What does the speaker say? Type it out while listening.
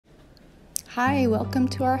Hi, welcome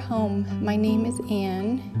to our home. My name is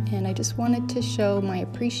Anne, and I just wanted to show my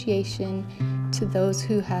appreciation to those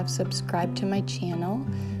who have subscribed to my channel.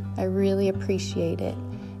 I really appreciate it.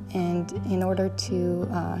 And in order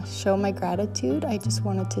to show my gratitude, I just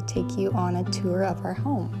wanted to take you on a tour of our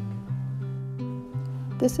home.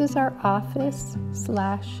 This is our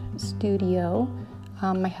office/studio.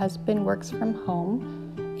 My husband works from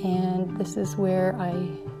home, and this is where I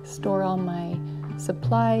store all my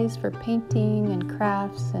supplies for painting and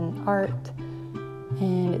crafts and art,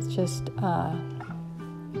 and it's just a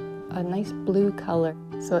nice blue color,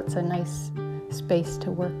 so it's a nice space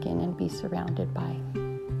to work in and be surrounded by.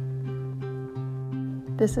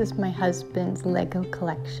 This is my husband's Lego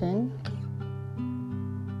collection.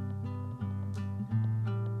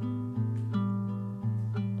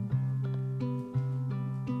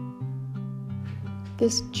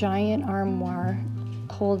 This giant armoire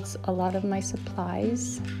holds a lot of my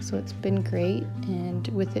supplies, so it's been great, and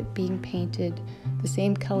with it being painted the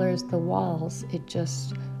same color as the walls, it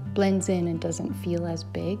just blends in and doesn't feel as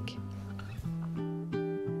big.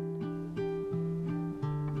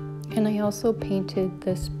 And I also painted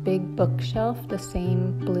this big bookshelf the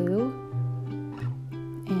same blue,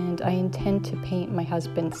 and I intend to paint my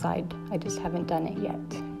husband's side. I just haven't done it yet.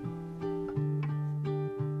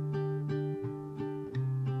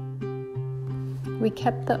 We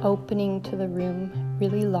kept the opening to the room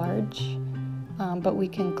really large, but we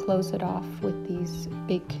can close it off with these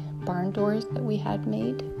big barn doors that we had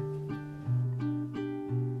made.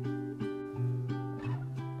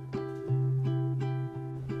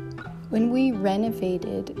 When we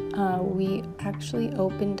renovated, we actually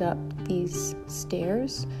opened up these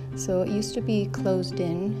stairs. So it used to be closed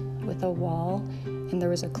in with a wall, and there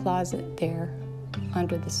was a closet there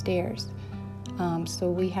under the stairs. So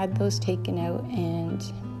we had those taken out and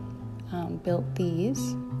built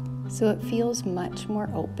these. So it feels much more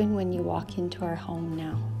open when you walk into our home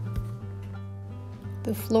now.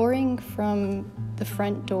 The flooring from the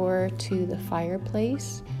front door to the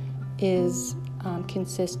fireplace is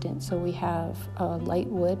consistent. So we have a light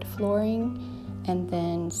wood flooring and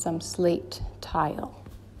then some slate tile.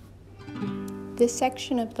 This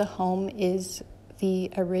section of the home is the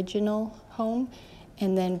original home,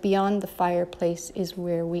 and then beyond the fireplace is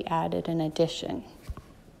where we added an addition.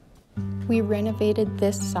 We renovated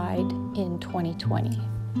this side in 2020.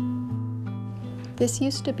 This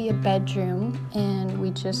used to be a bedroom, and we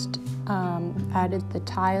just added the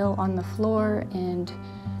tile on the floor and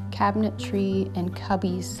cabinetry and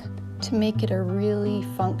cubbies to make it a really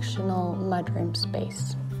functional mudroom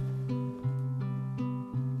space.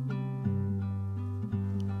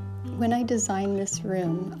 When I designed this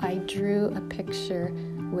room, I drew a picture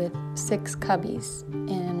with 6 cubbies,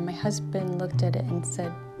 and my husband looked at it and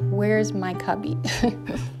said, "Where's my cubby?"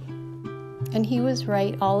 And he was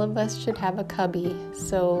right, all of us should have a cubby,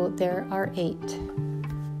 so there are 8.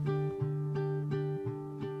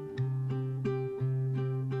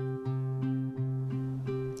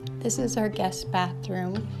 This is our guest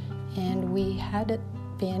bathroom, and we had a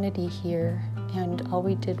vanity here, and all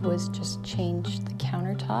we did was just change the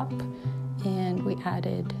countertop, and we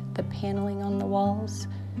added the paneling on the walls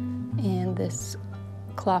and this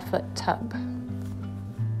clawfoot tub.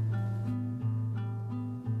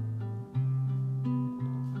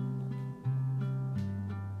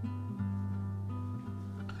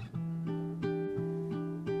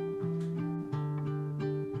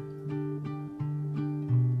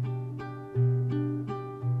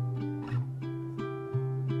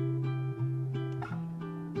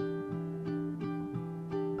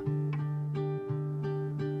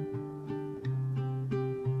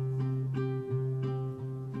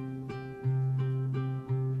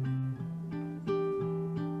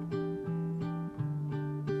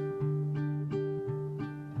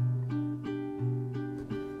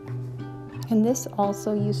 And this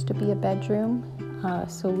also used to be a bedroom,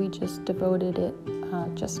 so we just devoted it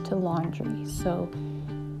just to laundry. So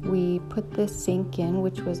we put this sink in,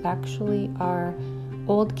 which was actually our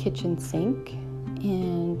old kitchen sink,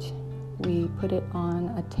 and we put it on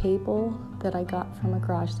a table that I got from a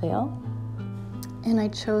garage sale. And I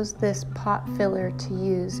chose this pot filler to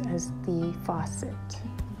use as the faucet.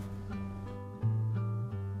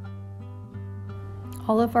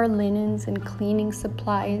 All of our linens and cleaning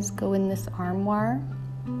supplies go in this armoire.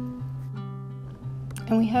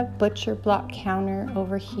 And we have butcher block counter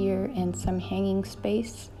over here and some hanging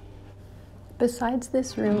space. Besides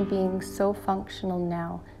this room being so functional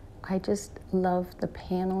now, I just love the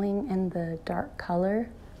paneling and the dark color.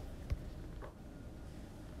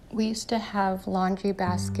 We used to have laundry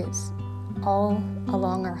baskets all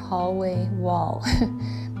along our hallway wall,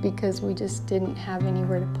 because we just didn't have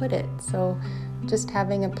anywhere to put it. So just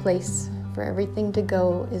having a place for everything to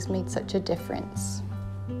go has made such a difference.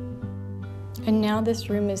 And now this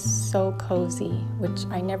room is so cozy, which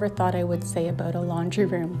I never thought I would say about a laundry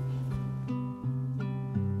room.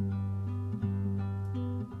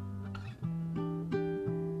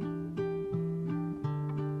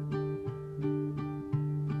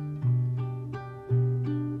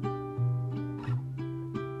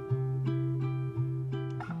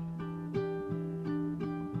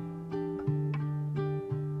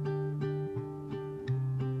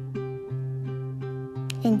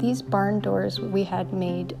 In these barn doors we had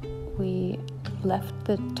made, we left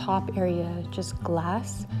the top area just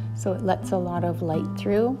glass, so it lets a lot of light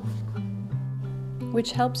through,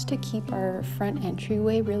 which helps to keep our front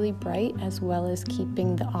entryway really bright, as well as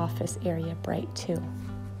keeping the office area bright too.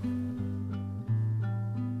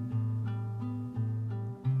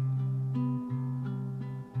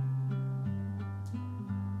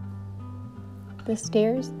 The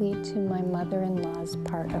stairs lead to my mother-in-law's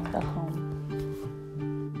part of the home.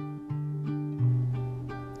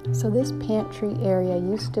 So this pantry area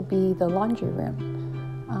used to be the laundry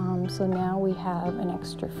room. So now we have an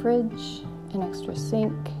extra fridge, an extra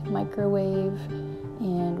sink, microwave,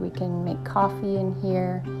 and we can make coffee in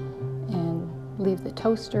here and leave the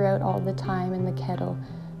toaster out all the time in the kettle.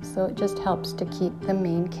 So it just helps to keep the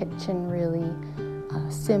main kitchen really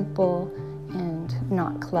simple and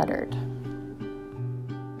not cluttered.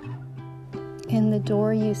 And the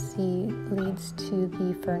door you see leads to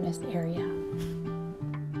the furnace area.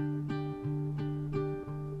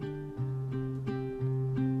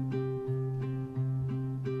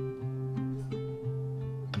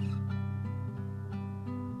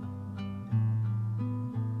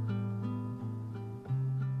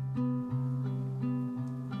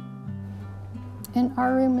 And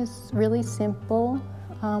our room is really simple.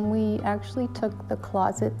 We actually took the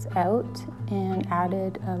closets out and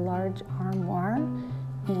added a large armoire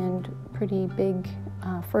and pretty big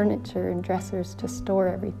furniture and dressers to store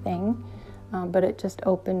everything, but it just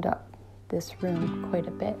opened up this room quite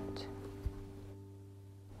a bit.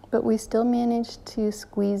 But we still managed to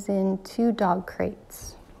squeeze in 2 dog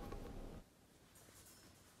crates.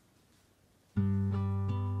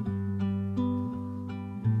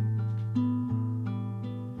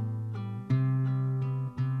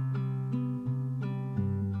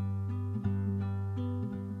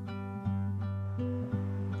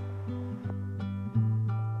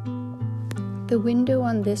 The window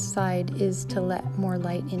on this side is to let more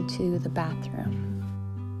light into the bathroom.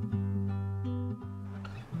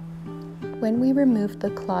 When we removed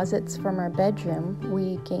the closets from our bedroom,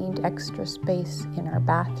 we gained extra space in our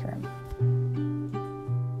bathroom.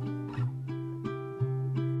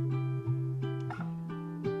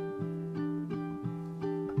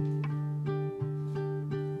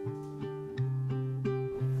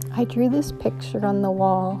 I drew this picture on the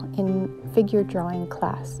wall in figure drawing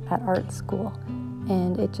class at art school,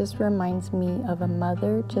 and it just reminds me of a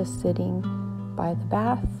mother just sitting by the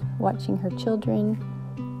bath watching her children,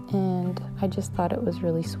 and I just thought it was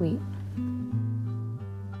really sweet.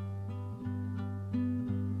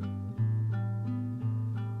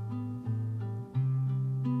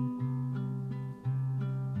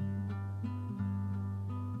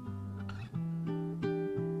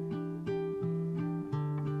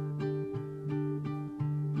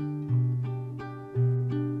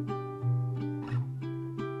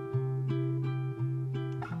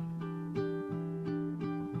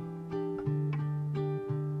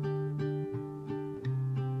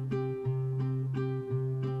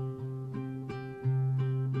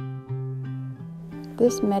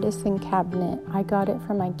 This medicine cabinet, I got it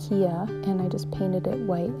from IKEA and I just painted it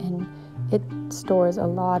white, and it stores a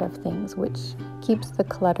lot of things, which keeps the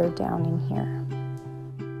clutter down in here.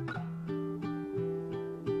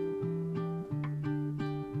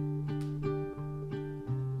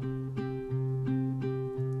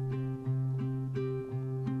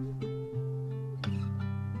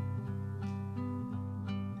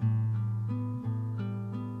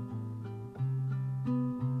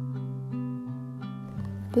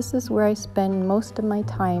 This is where I spend most of my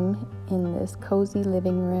time, in this cozy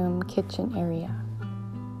living room kitchen area.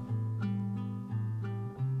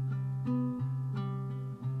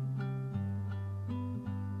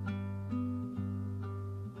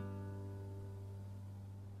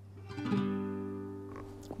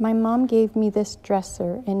 My mom gave me this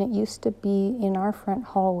dresser, and it used to be in our front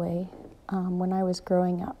hallway when I was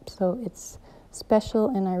growing up, so it's special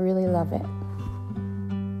and I really love it.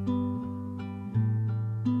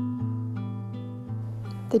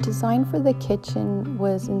 The design for the kitchen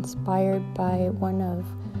was inspired by one of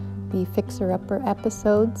the Fixer Upper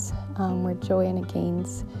episodes where Joanna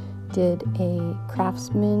Gaines did a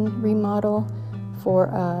Craftsman remodel for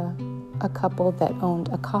a couple that owned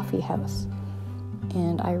a coffee house.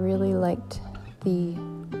 And I really liked the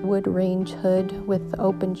wood range hood with the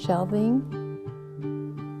open shelving.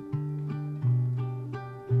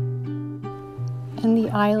 And the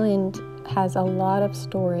island has a lot of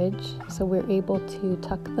storage, so we're able to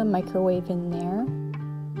tuck the microwave in there.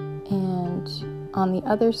 And on the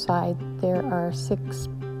other side, there are 6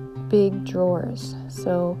 big drawers.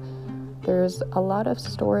 So there's a lot of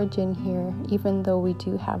storage in here, even though we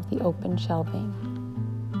do have the open shelving.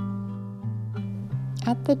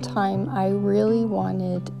 At the time, I really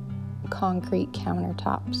wanted concrete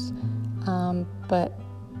countertops, but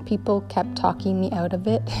people kept talking me out of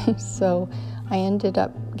it, so I ended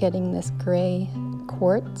up getting this gray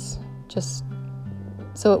quartz, just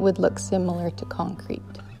so it would look similar to concrete.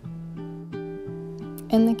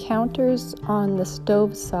 And the counters on the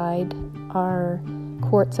stove side are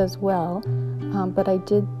quartz as well, but I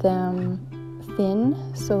did them thin,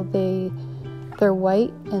 so they're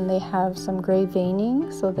white and they have some gray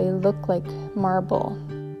veining, so they look like marble.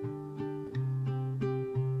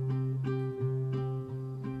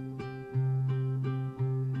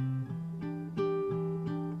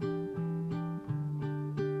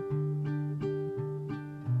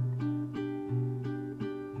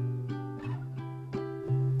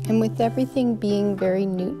 And with everything being very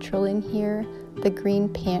neutral in here, the green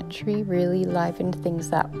pantry really livened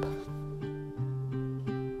things up.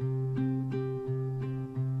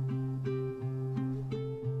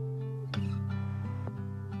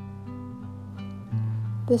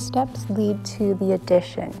 The steps lead to the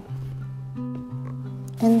addition.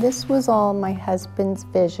 And this was all my husband's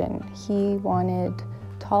vision. He wanted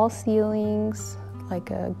tall ceilings, like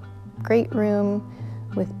a great room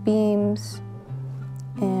with beams.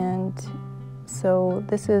 And so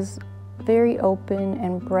this is very open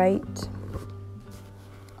and bright.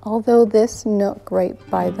 Although this nook right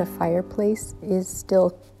by the fireplace is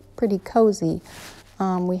still pretty cozy,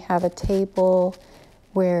 we have a table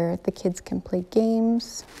where the kids can play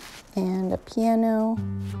games and a piano.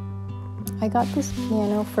 I got this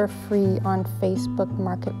piano for free on Facebook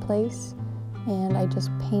Marketplace, and I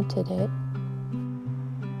just painted it.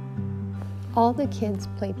 All the kids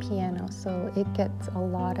play piano, so it gets a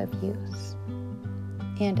lot of use,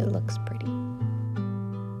 and it looks pretty.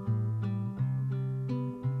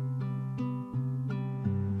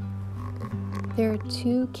 There are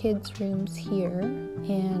 2 kids' rooms here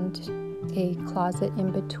and a closet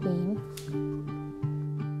in between.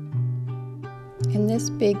 And this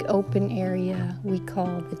big open area we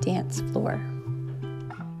call the dance floor.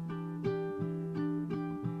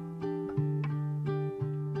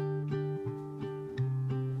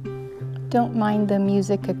 Don't mind the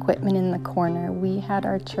music equipment in the corner. We had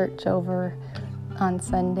our church over on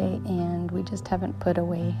Sunday and we just haven't put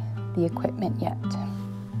away the equipment yet.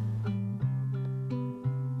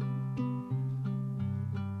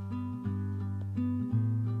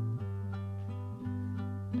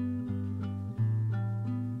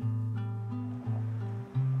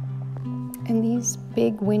 And these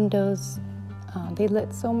big windows, they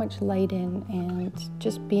let so much light in, and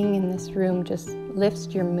just being in this room just lifts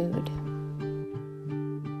your mood.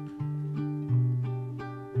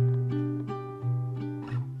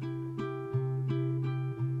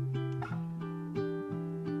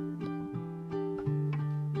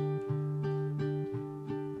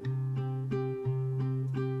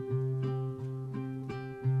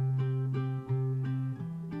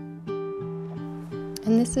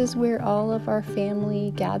 And this is where all of our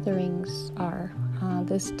family gatherings are.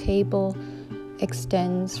 This table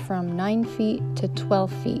extends from 9 feet to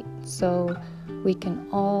 12 feet, so we can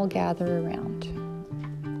all gather around.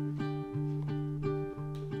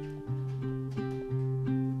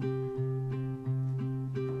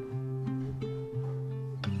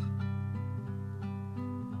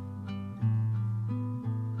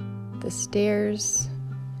 The stairs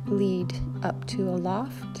lead up to a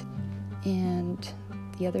loft, and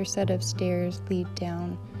the other set of stairs lead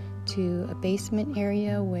down to a basement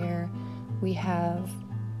area where we have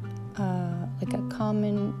like a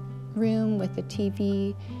common room with a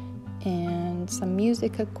TV and some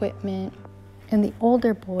music equipment, and the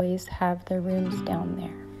older boys have their rooms down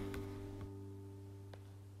there.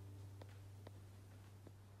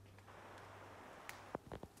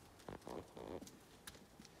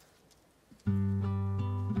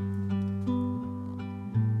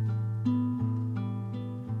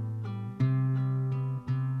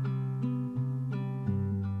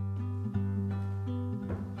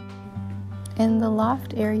 And the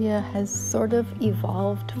loft area has sort of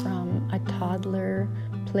evolved from a toddler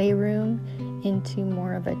playroom into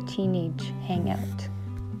more of a teenage hangout.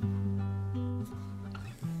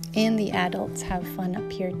 And the adults have fun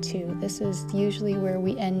up here too. This is usually where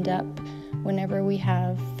we end up whenever we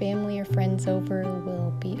have family or friends over.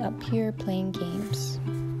 We'll be up here playing games.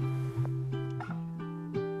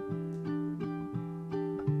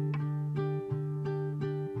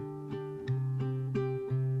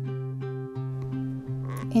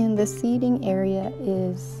 And the seating area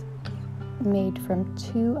is made from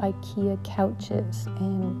 2 IKEA couches,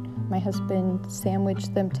 and my husband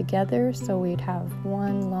sandwiched them together so we'd have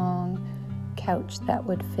one long couch that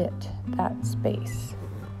would fit that space.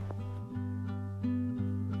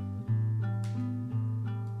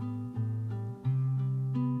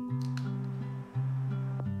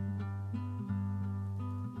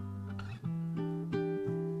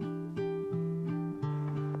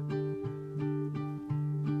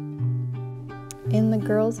 And the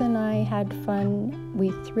girls and I had fun. We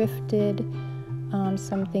thrifted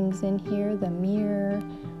some things in here, the mirror,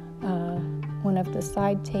 one of the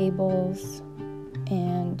side tables,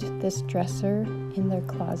 and this dresser in their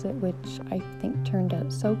closet, which I think turned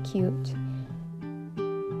out so cute.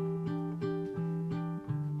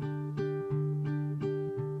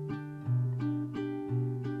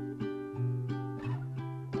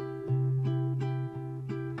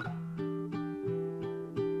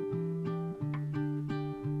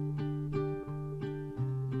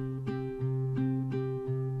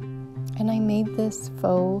 And I made this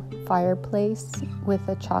faux fireplace with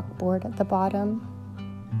a chalkboard at the bottom.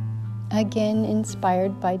 Again,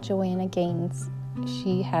 inspired by Joanna Gaines.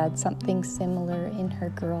 She had something similar in her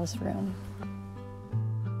girls' room.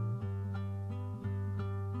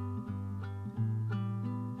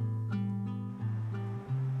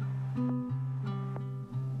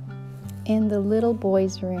 In the little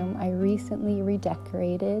boys' room, I recently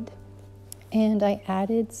redecorated. And I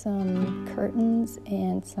added some curtains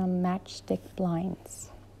and some matchstick blinds.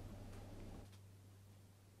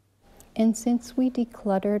 And since we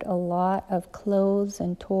decluttered a lot of clothes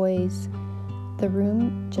and toys, the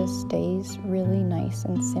room just stays really nice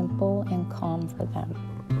and simple and calm for them.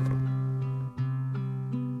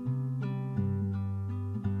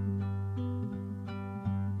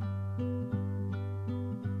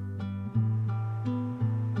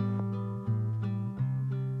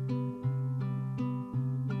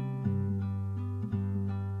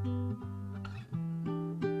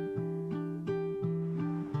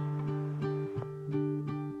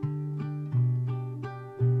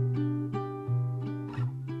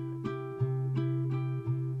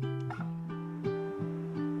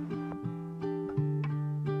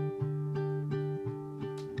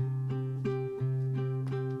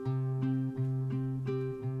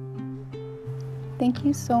 Thank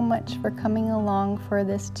you so much for coming along for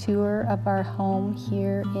this tour of our home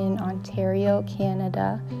here in Ontario,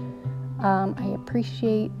 Canada. I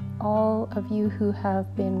appreciate all of you who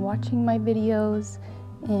have been watching my videos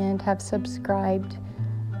and have subscribed.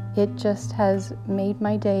 It just has made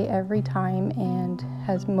my day every time and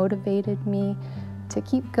has motivated me to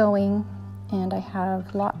keep going. And I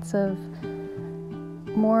have lots of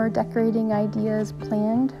more decorating ideas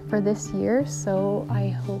planned for this year, so I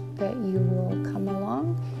hope that you will come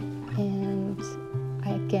along. And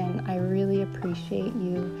I really appreciate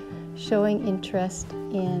you showing interest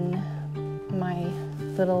in my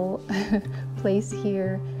little place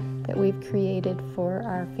here that we've created for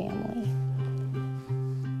our family.